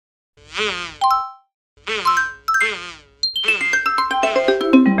CoComelon!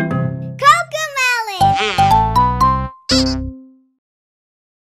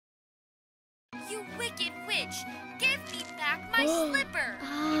 You wicked witch! Give me back my slipper!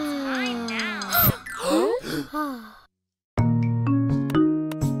 It's mine now! Aha!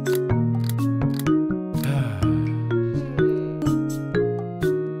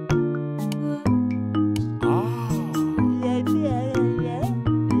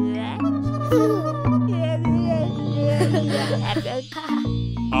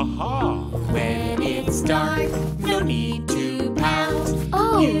 When it's dark, no need to pout.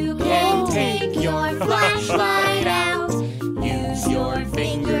 You can take your flashlight out. Use your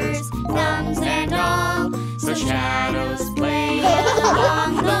fingers, thumbs and all, so shadows play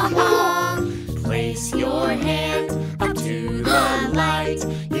along the wall. Place your hand up to the light.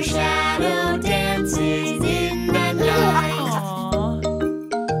 Your shadow dances in the night.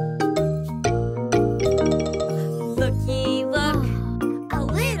 Looky, look! A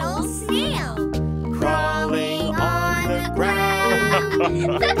little snail! Crawling on the ground.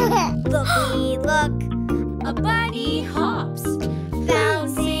 Looky, look! A bunny hops!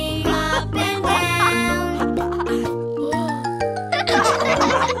 Bouncing up and down.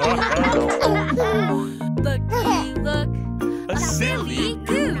 Looky, look! A silly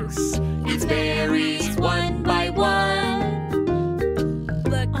goose! Its berries one by one.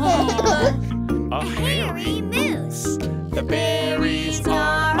 Looky, look! A hairy Moose. The berries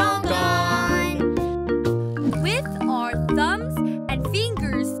are all gone. With our thumbs and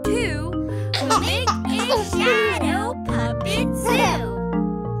fingers too, we'll make a Shadow puppet zoo.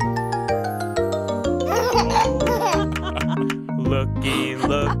 Looky,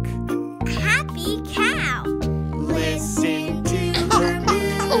 look! Happy cow. Listen to her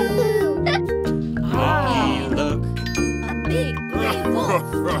moo. Looky, look. a big gray wolf.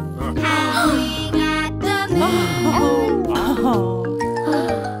 Howling at the moon.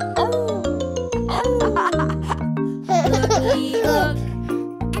 Looky, look!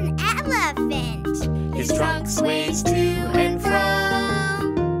 An elephant. His trunk sways to and fro.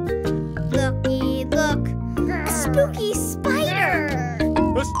 Looky, look. A spooky spider.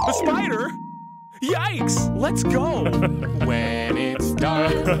 A spider? Yikes! Let's go! When it's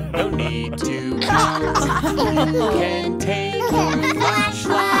dark, no need to count. You can take your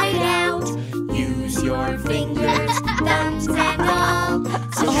flashlight out. Use your fingers, thumbs and all,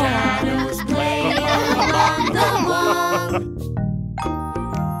 so shadows play along the wall.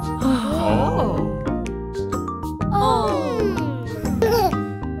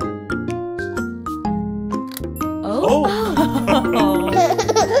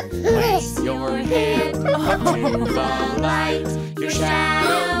 Place your hand up to the light. Your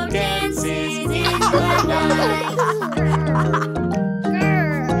shadow dances in the night.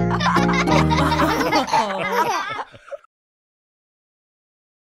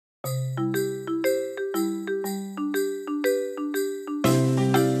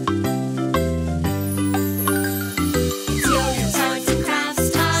 It's Yo-Yo's Arts and Crafts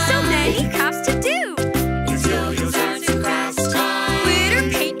time. So many crafts to do! It's Yo-Yo's Arts and Crafts time. Glitter,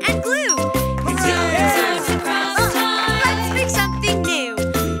 paint, and glue! It's Yo-Yo's Arts and Crafts time. Let's make something new!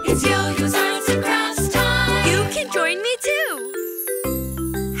 It's Yo-Yo's Arts and Crafts time. You can join me too!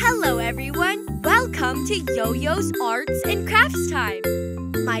 Hello everyone! Welcome to Yo-Yo's Arts and Crafts Time!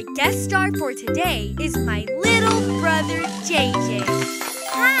 My guest star for today is my little brother JJ.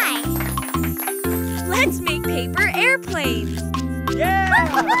 Hi. Let's make paper airplanes!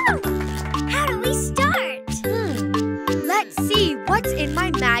 How do we start? Let's see what's in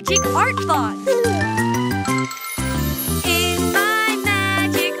my magic art box! In my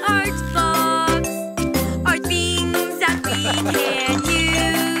magic art box are things that we can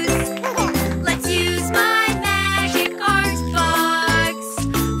use. Let's use my magic art box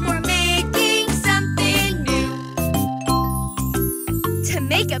for making something new. To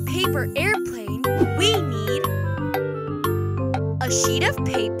make a paper airplane, we need a sheet of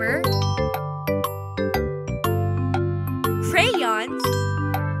paper, crayons,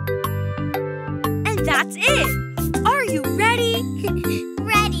 and that's it! Are you ready?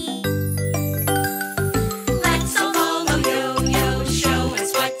 Ready. Let's all follow Yo-Yo, show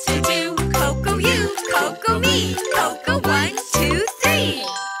us what to do. Coco you, Coco me, Coco 1, 2, 3.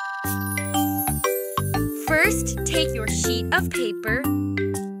 First, take your sheet of paper.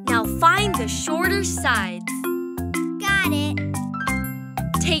 Now find the shorter sides. Got it.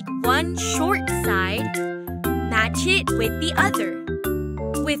 Take one short side, match it with the other.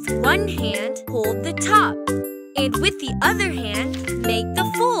 With one hand, hold the top, and with the other hand, make the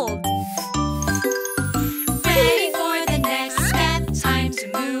fold. Ready for the next step, time to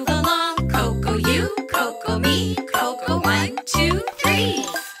move along. Coco me, Coco 1, 2, 3.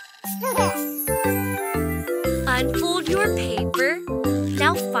 Unfold your paper.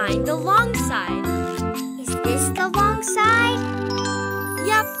 Now find the long side. Is this the long side?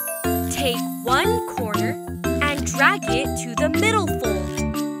 Yep. Take one corner and drag it to the middle fold.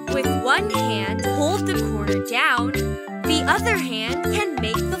 With one hand, hold the corner down. The other hand can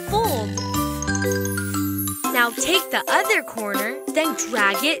make the fold. Now take the other corner, then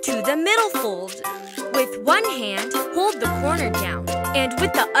drag it to the middle fold. With one hand, hold the corner down. And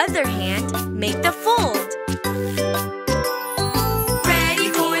with the other hand, make the fold. Ready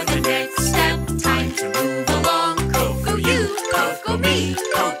for the next step, time to move along. Coco you, Coco me,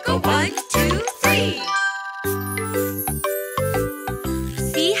 Coco 1, 2, 3.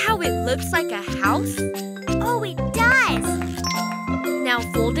 See how it looks like a house? Oh, it does! Now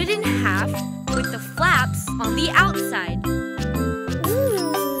fold it in half with the flaps on the outside. Ooh.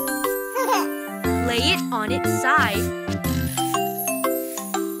 Lay it on its side.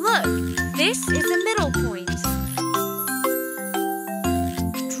 Look, this is a middle point.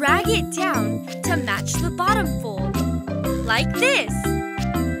 Drag it down to match the bottom fold, like this.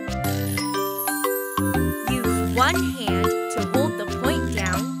 Use one hand to hold the point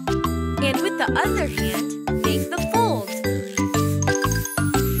down, and with the other hand, make the fold.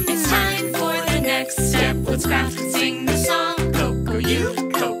 It's time for the next step. Let's craft and sing the song. Coco you,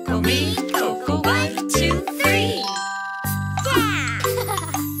 Coco me, Coco 1, 2, 3. Yeah!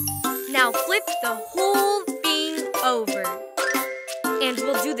 Now flip the whole thing over. And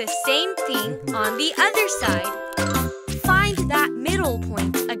we'll do the same thing on the other side. Find that middle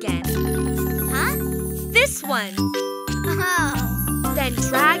point again. Huh? This one. Oh. Then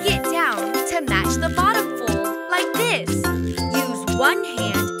drag it down to match the bottom fold, like this. Use one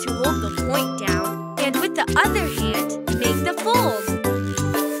hand to hold the point down, and with the other hand, make the fold.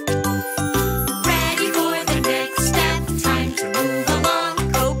 Ready for the next step, time to move along.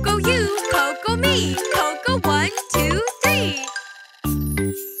 Coco you, Coco me, Coco 1, 2, 3.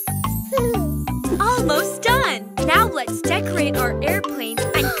 Almost done! Now let's decorate our airplane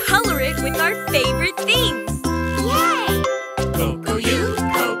and color it with our favorite themes. Yay! Coco you,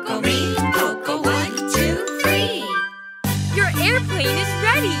 Coco me, Coco 1, 2, 3. Your airplane is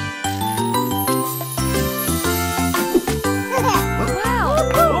ready! Wow!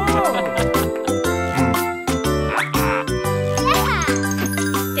 Yeah!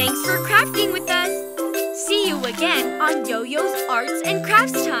 Thanks for crafting with us! See you again on Yo-Yo's Arts and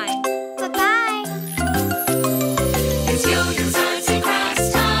Crafts Time! Bye-bye! It's Yo-Yo's Arts and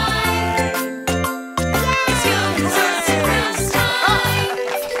Crafts time. It's Yo-Yo's Arts and Crafts time.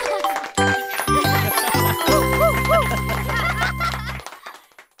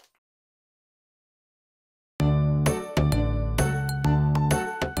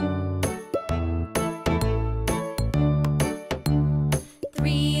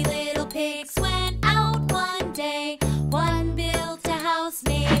 Three little pigs went out one day. One built a house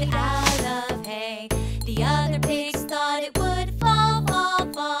made out of hay. The other pigs thought it would fall, fall,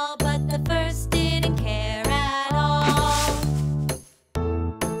 fall, but the first didn't care at all.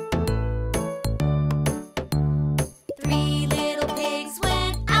 Three little pigs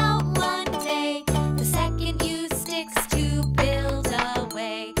went out one day. The second used sticks to build a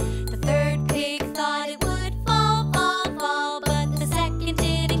way. The third pig thought it would fall, fall, fall, but the second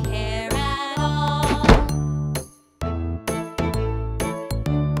didn't care at all.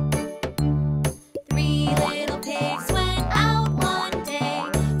 Three little pigs went out one day.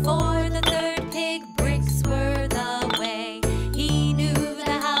 For the third pig, bricks were the way. He knew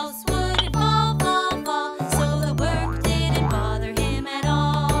the house would fall, fall, fall, so the work didn't bother him at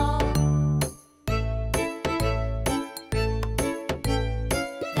all.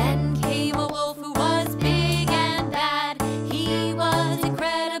 Then came a wolf who was big and bad. He was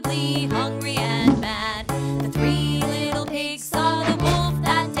incredibly hungry and mad. The three little pigs saw the wolf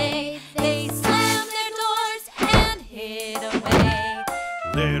that day. They slammed their doors and hid away.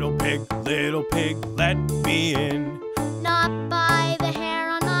 Little pig, let me in. Not by the hair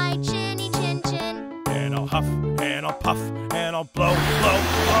on my chinny chin chin. And I'll huff, and I'll puff, and I'll blow, blow,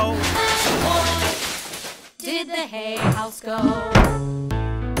 blow. And boy, did the hay house go.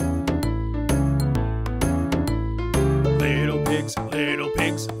 Little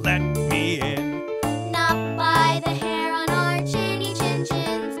pigs, let me in. Not by the hair on our chinny chin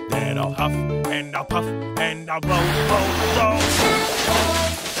chins. Then I'll huff, and I'll puff, and I'll blow, blow, blow. And boy,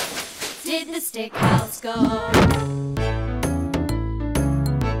 did the stick house go.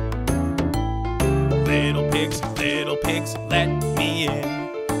 Little pigs, let me in.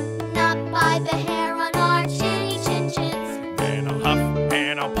 Not by the hair on our chinny chin chins. Then I'll huff,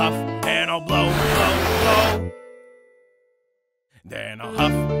 and I'll puff, and I'll blow, blow, blow. Then I'll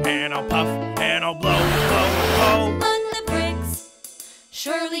huff and I'll puff and I'll blow, blow, blow. But the bricks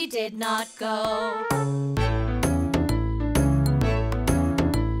surely did not go.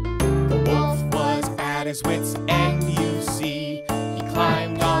 The wolf was at his wits' end, you see. He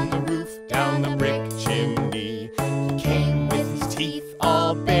climbed on the roof, down the brick chimney. He came with his teeth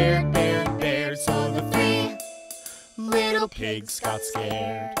all bared, bared, bared. So the 3 little pigs got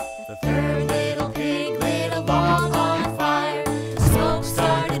scared. The 3rd little pig lit a log on fire. The smoke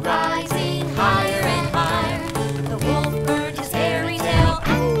started rising higher and higher. The wolf burned his hairy tail,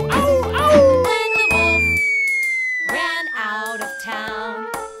 ow, ow, ow. Then the wolf ran out of town.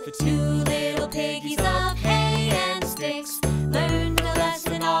 The 2 little piggies of hay and sticks learned a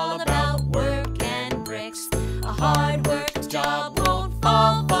lesson all about work and bricks. A hard-worked job won't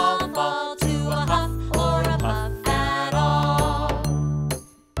fall, fall, fall to a huff or a puff at all.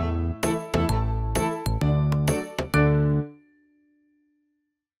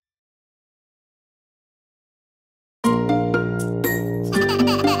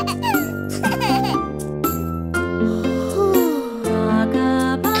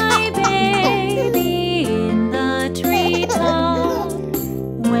 Rock-a-bye, baby, in the treetop.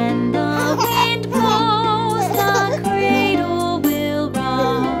 When the wind blows, the cradle will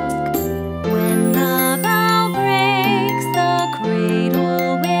rock. When the bough breaks, the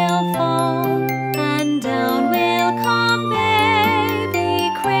cradle will fall. And down will come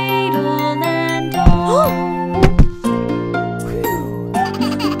baby, cradle and all.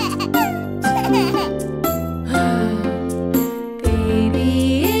 Baby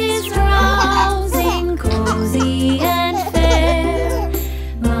is drowsing, cozy and fair.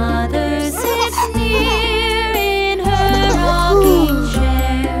 Mother sits near in her rocking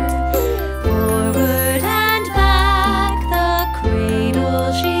chair. Forward and back the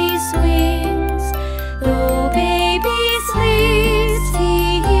cradle she swings. Though baby sleeps, he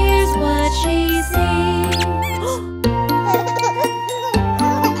hears what she sings.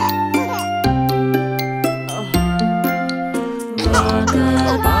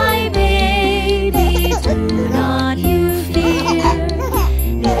 Rock-a-bye, baby, do not you fear.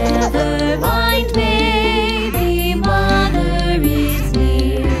 Never mind, baby, mother is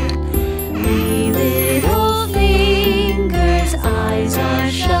near. 3 little fingers, eyes are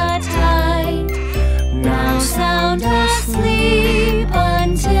shut tight. Now sound asleep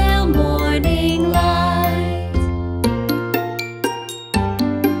until morning light.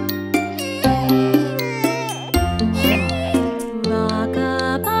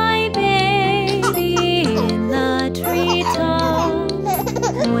 Rock-a-bye, baby, in the treetop.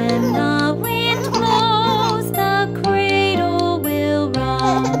 When the wind blows, the cradle will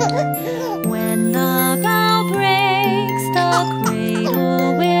rock. When the bough breaks, the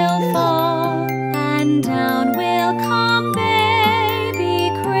cradle will fall. And down will come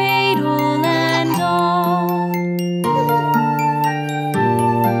baby, cradle and all.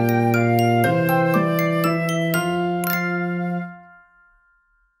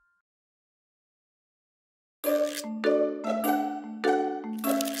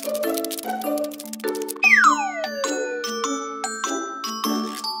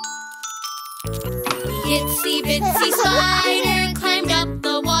 Itsy bitsy spider climbed up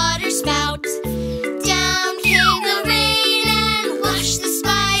the water spout. Down came the rain and washed the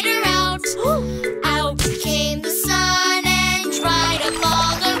spider out. Out came the sun and dried up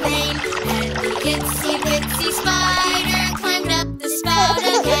all the rain. And the itsy bitsy spider climbed up the spout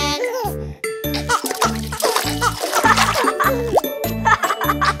again.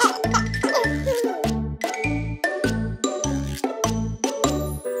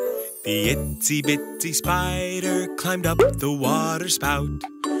 The itsy bitsy spider climbed up the water spout.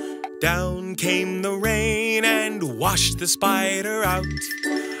 Down came the rain and washed the spider out.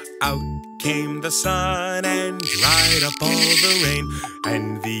 Out came the sun and dried up all the rain.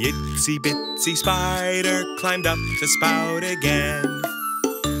 And the itsy bitsy spider climbed up the spout again.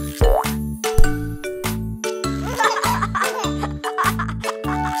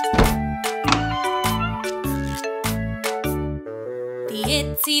 The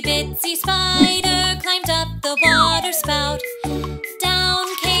itsy bitsy spider climbed up the water spout. Down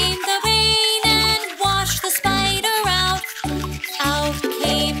came the rain and washed the spider out. Out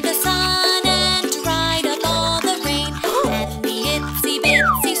came the sun and dried up all the rain. And the itsy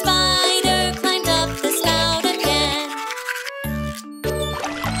bitsy spider climbed up the spout again.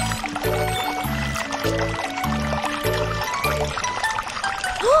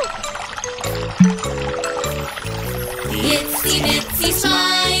 The itsy bitsy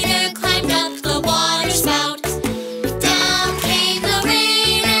spider climbed up the water spout. Down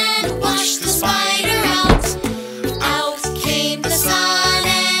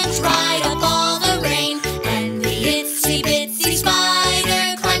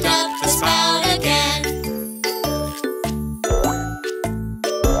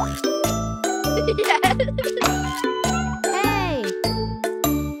Hey!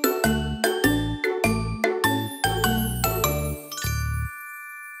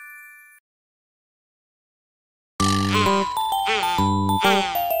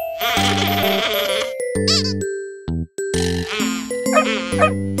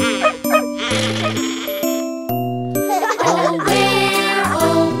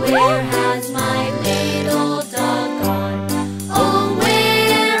 Oh, where has my little dog gone? Oh,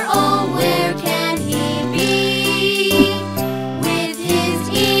 where can he be? With his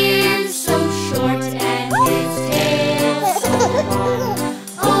ears so short and his tail so long.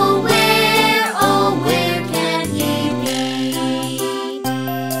 Oh, where can he be?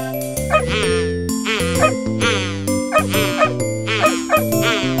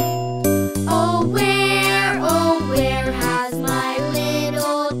 Oh, where has my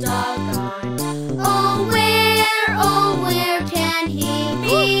little dog gone? Oh, where can he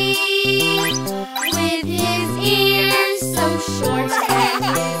be? With his ears so short and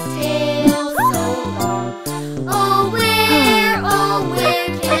his tail so long. Oh, where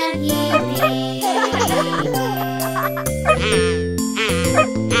can he be?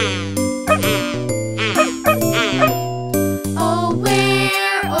 Oh,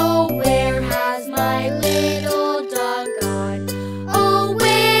 where has my little dog gone? Oh,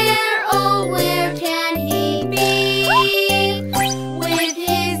 where can he be? With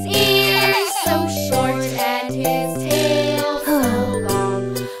his ears so short and his tail so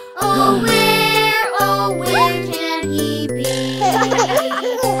long. Oh, where can he be?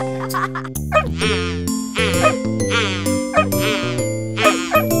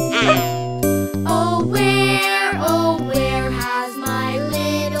 Oh, where has my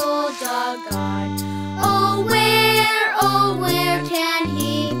little dog gone? Oh, where can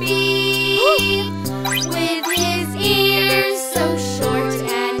he be? With his ears so short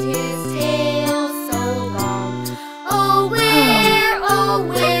and his tail so long. Oh,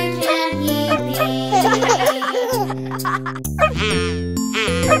 where can he be?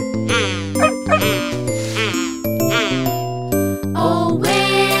 Oh,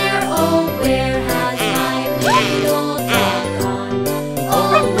 where has my little dog gone?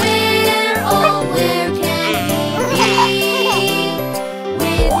 Oh, where can he be?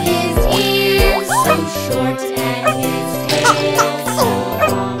 With his ears so short and his tail so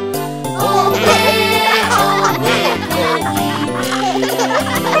long. Oh, where can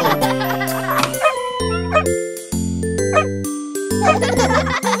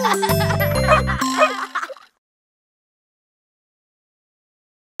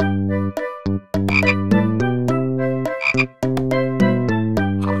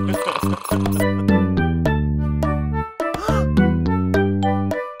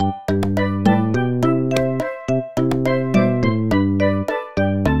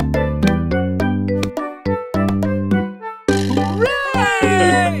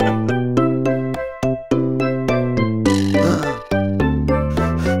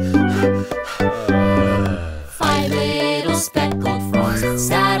Five little speckled frogs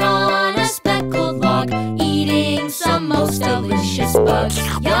sat on a speckled log, eating some most delicious bugs.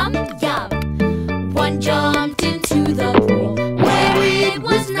 Yum, yum! One jumped into the pool, where it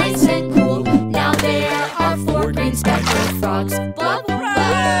was nice and cool. Now there are four green speckled frogs. Blub, blub!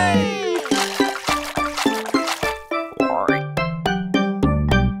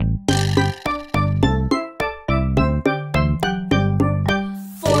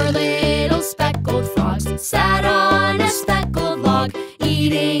 Four little speckled frogs sat on a speckled log,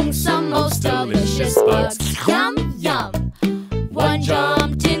 eating some most delicious bugs. Yum, yum! One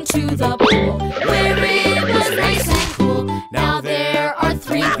jumped into the pool, where it was nice and cool. Now there are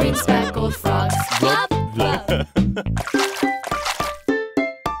three green speckled frogs. Blub, blub!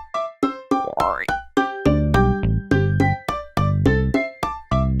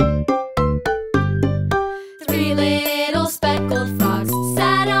 Three little speckled frogs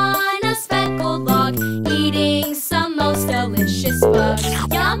sat on a speckled log, eating some most delicious bugs.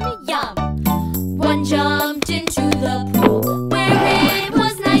 Yum, yum! One jumped into the pool, where it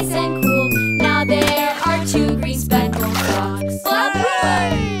was nice and cool. Now there are two green speckled frogs. Blub, blub!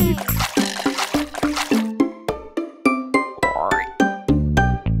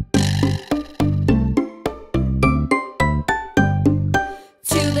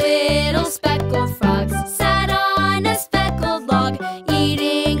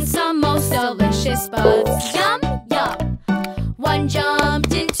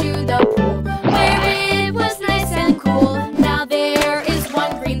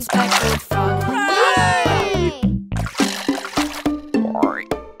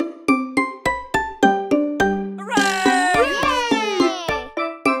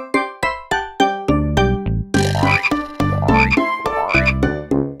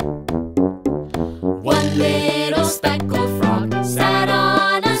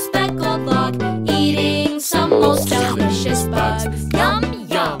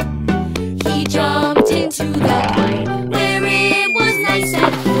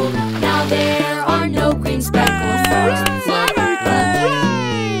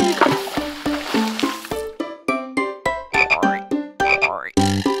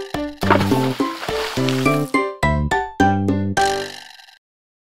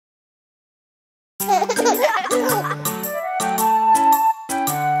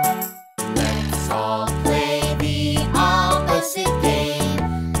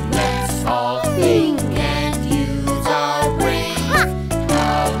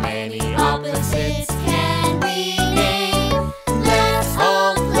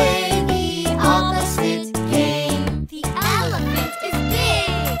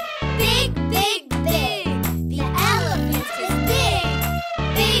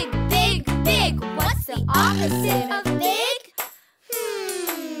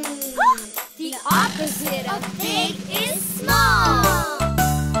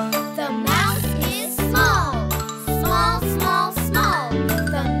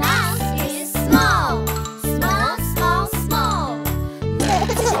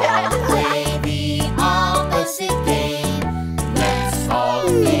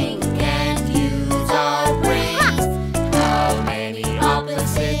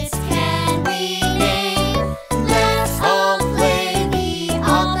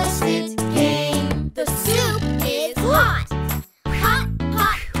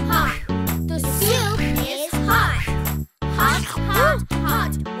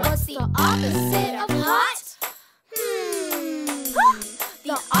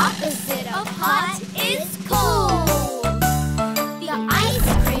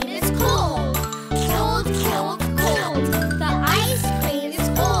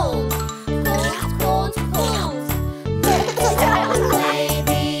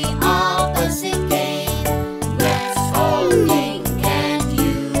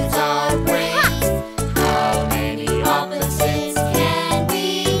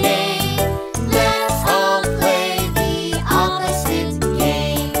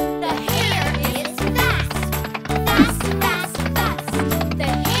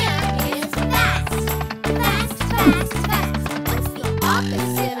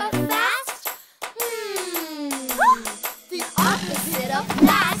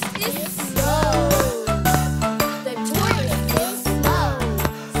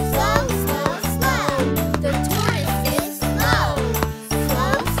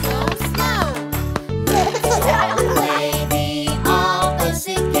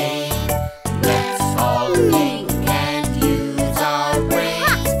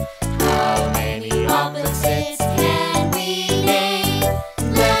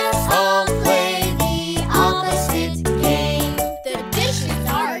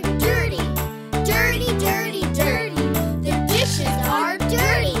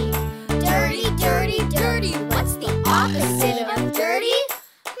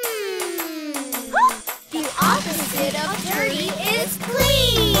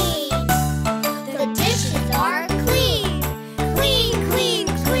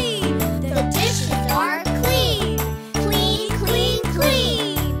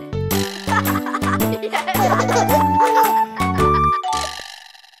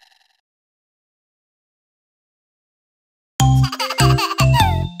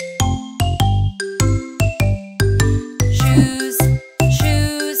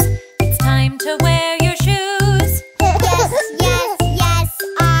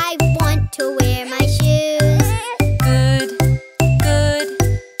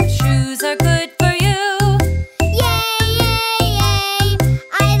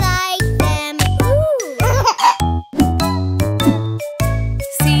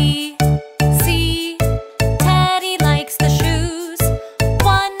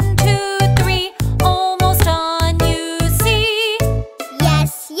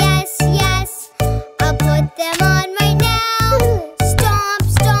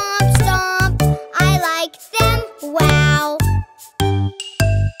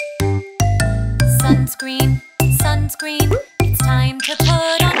 Sunscreen, sunscreen, it's time to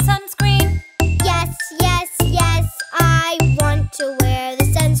put on sunscreen. Yes, yes, yes, I want to wear the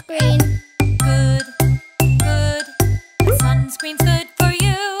sunscreen. Good, good, the sunscreen's good for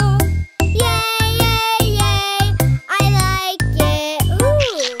you. Yay, yay, yay, I like it.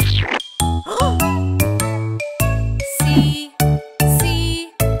 Ooh. See,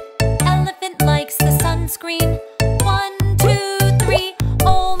 see, elephant likes the sunscreen. 1, 2, 3,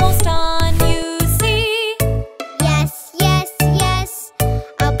 almost on, you see. Yes, yes, yes,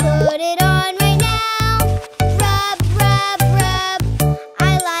 I'll put it on right now. Rub, rub, rub,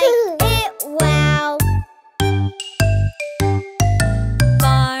 I like it, wow.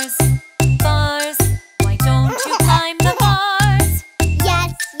 Bars, bars, why don't you climb the bars?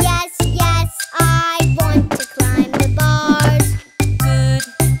 Yes, yes, yes, I want to climb the bars. Good,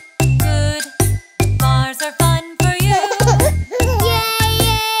 good, the bars are fun for you. Yay,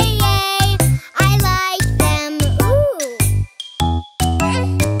 yay, yay, I like them, ooh.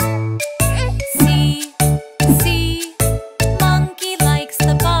 See, see, monkey likes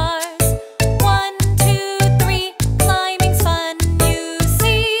the bars. 1, 2, 3, climbing's fun, you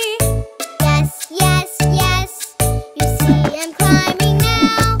see. Yes, yes, yes, you see I'm climbing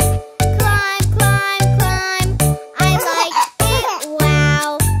now. Climb, climb, climb, I like it,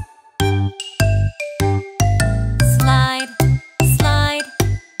 wow. Slide, slide,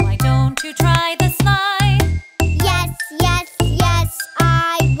 why don't you try the slide? Yes, yes, yes,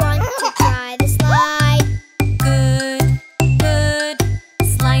 I want to try the slide. Good, good,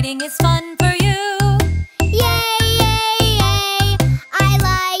 sliding is fun for you. Yay, yay, yay, I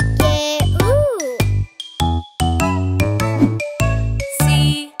like it, ooh.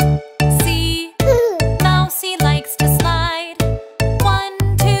 See, see, Mousy likes to slide.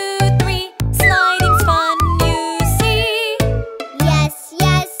 1, 2, 3, sliding's fun, you see. Yes,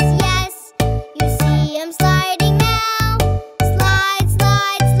 yes, yes, you see I'm sliding now. Slide,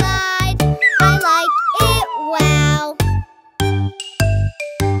 slide, slide, I like it, wow.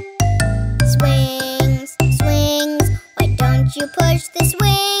 Swings, swings, why don't you push the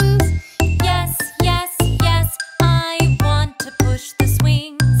swings? Yes, yes, yes, I want to push the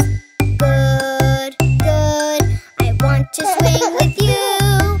swings. Good, good, I want to swing with you.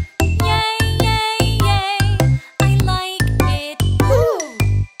 Yay, yay, yay, I like it.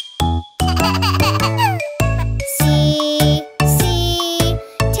 See, see,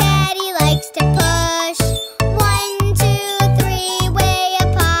 Teddy likes to push. 1, 2, 3, way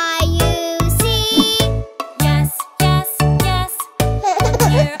up high, you see. Yes, yes, yes,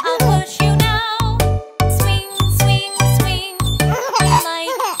 here I'll push you now. Swing, swing, swing, I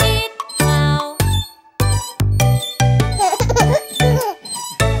like it, wow.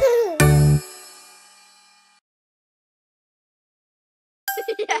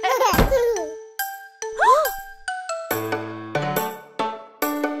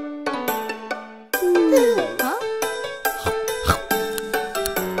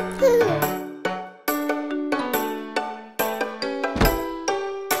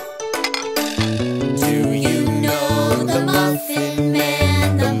 Do you know the Muffin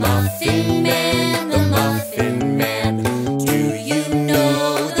Man? The Muffin Man, the Muffin Man. Do you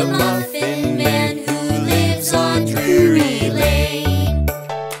know the Muffin Man who lives on Drury Lane?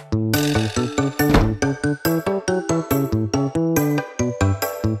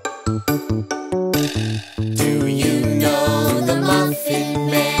 Do you know the Muffin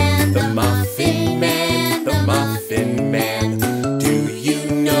Man? The Muffin Man, the Muffin Man. Do you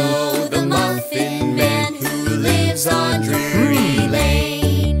know the Muffin Man who lives on Drury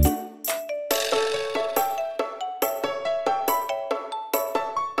Lane?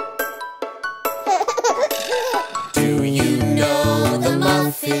 Do you know the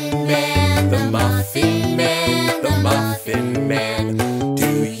Muffin Man? The Muffin Man, the Muffin Man.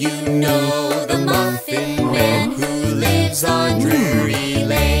 Do you know the Muffin Man who lives on Drury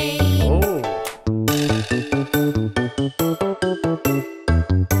Lane?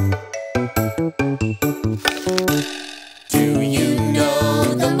 Do you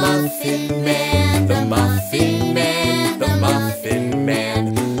know the Muffin Man? The Muffin Man, the Muffin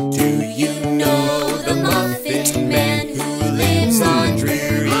Man. Do you know the Muffin Man who lives on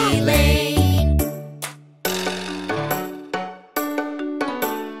Drury Lane?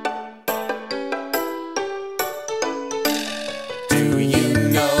 Do you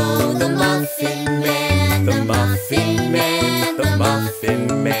know the Muffin Man? The Muffin Man, the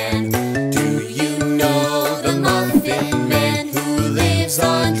Muffin Man. Do you know the Muffin Man who lives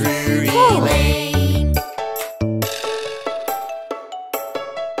on Drury Lane?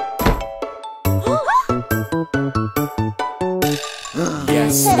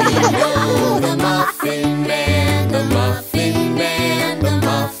 Yes, Yes, we know the Muffin Man, the Muffin Man, the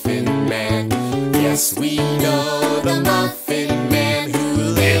Muffin Man. Yes, we know the Muffin Man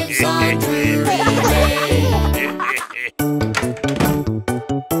who lives on Drury Lane.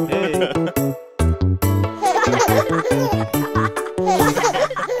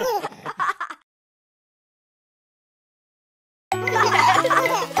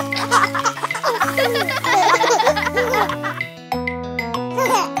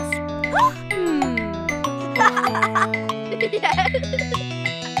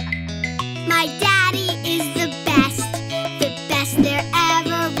 My daddy is the best there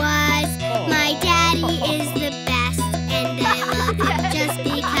ever was. My daddy is the best, and I love him just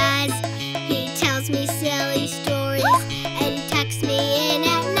because he tells me silly stories and tucks me in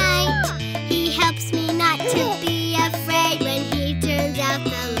at night. He helps me not to be afraid when he turns out the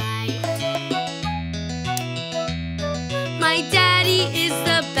light. My daddy is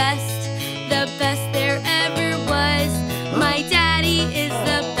the best there ever was. My daddy is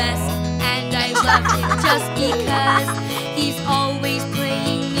the best, and I love him just because he's always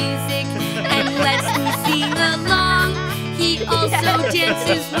playing music and lets me sing along. He also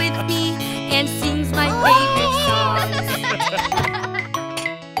dances with me and sings my favorite songs.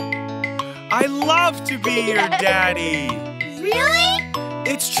 I love to be your daddy. Really?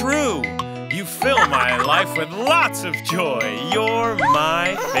 It's true. You fill my life with lots of joy. You're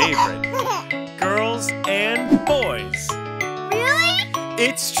my favorite. Girls and boys. Really?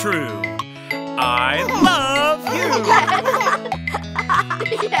 It's true. I love you.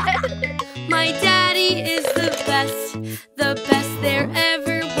 My daddy is the best there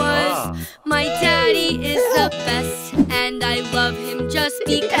ever was. My daddy is the best, and I love him just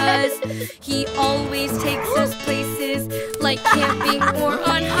because he always takes us places like camping or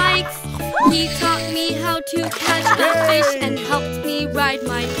on hikes. He taught me how to catch a fish and helped me ride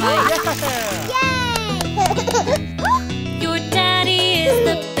my bike. Your daddy is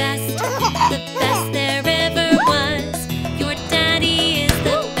the best there ever was. Your daddy is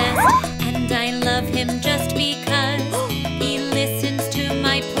the best, and I love him just because he listens to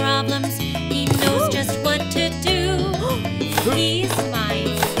my problems. He knows just what to do. He's my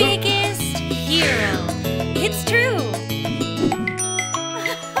biggest hero. It's true.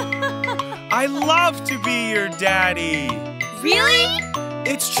 I love to be your daddy. Really?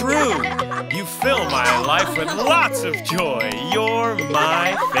 It's true. You fill my life with lots of joy. You're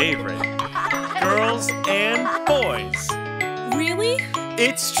my favorite. Girls and boys. Really?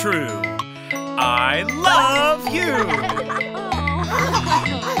 It's true. I love you.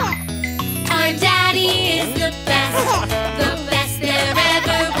 Our daddy is the best there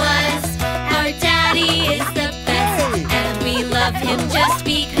ever was. Our daddy is the best, and we love him just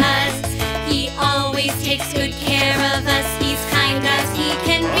because he always takes good care of us. He's kind as he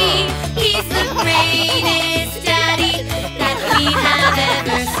can be. He's the greatest daddy that we have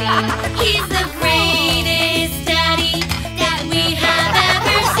ever seen. He's the greatest daddy that we have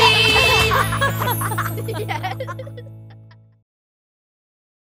ever seen.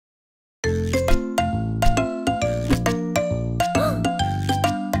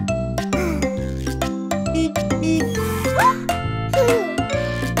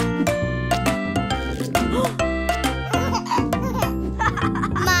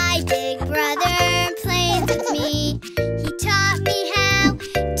 My big brother plays with me. He taught me how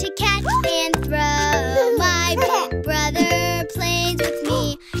to catch and throw. My big brother plays with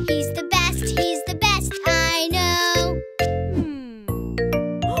me. He's the best I know.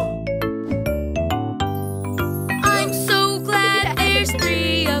 I'm so glad there's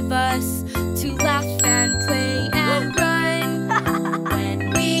three of us to laugh and play and run. When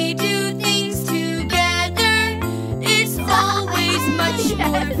we do things together, it's always much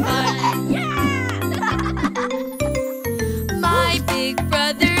more fun. My big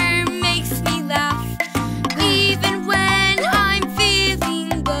brother makes me laugh, even when I'm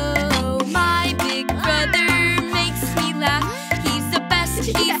feeling low. My big brother makes me laugh. He's the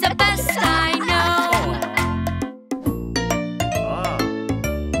best I know.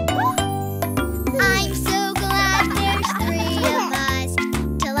 I'm so glad there's three of us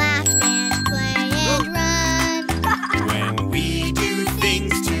to laugh and play and run. When we do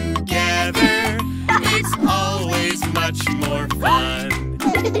things together, it's always much more fun.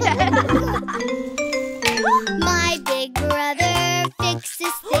 My big brother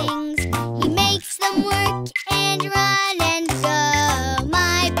fixes things. He makes them work and run and go.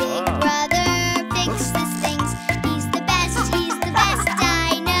 My big brother fixes things. He's the best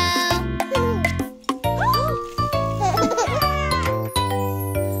I know.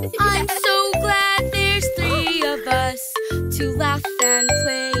 I'm so glad there's three of us to laugh and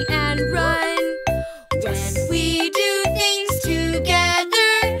play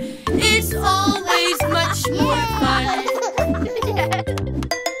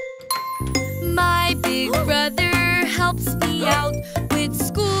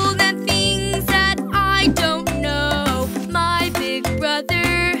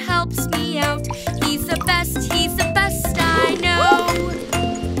best, he's the best I know.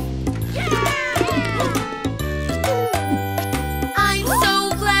 I'm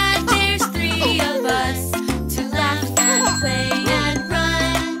so glad there's three of us to laugh and play and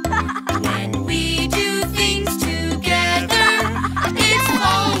run. When we do things together, it's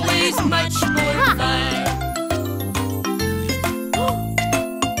always much more fun.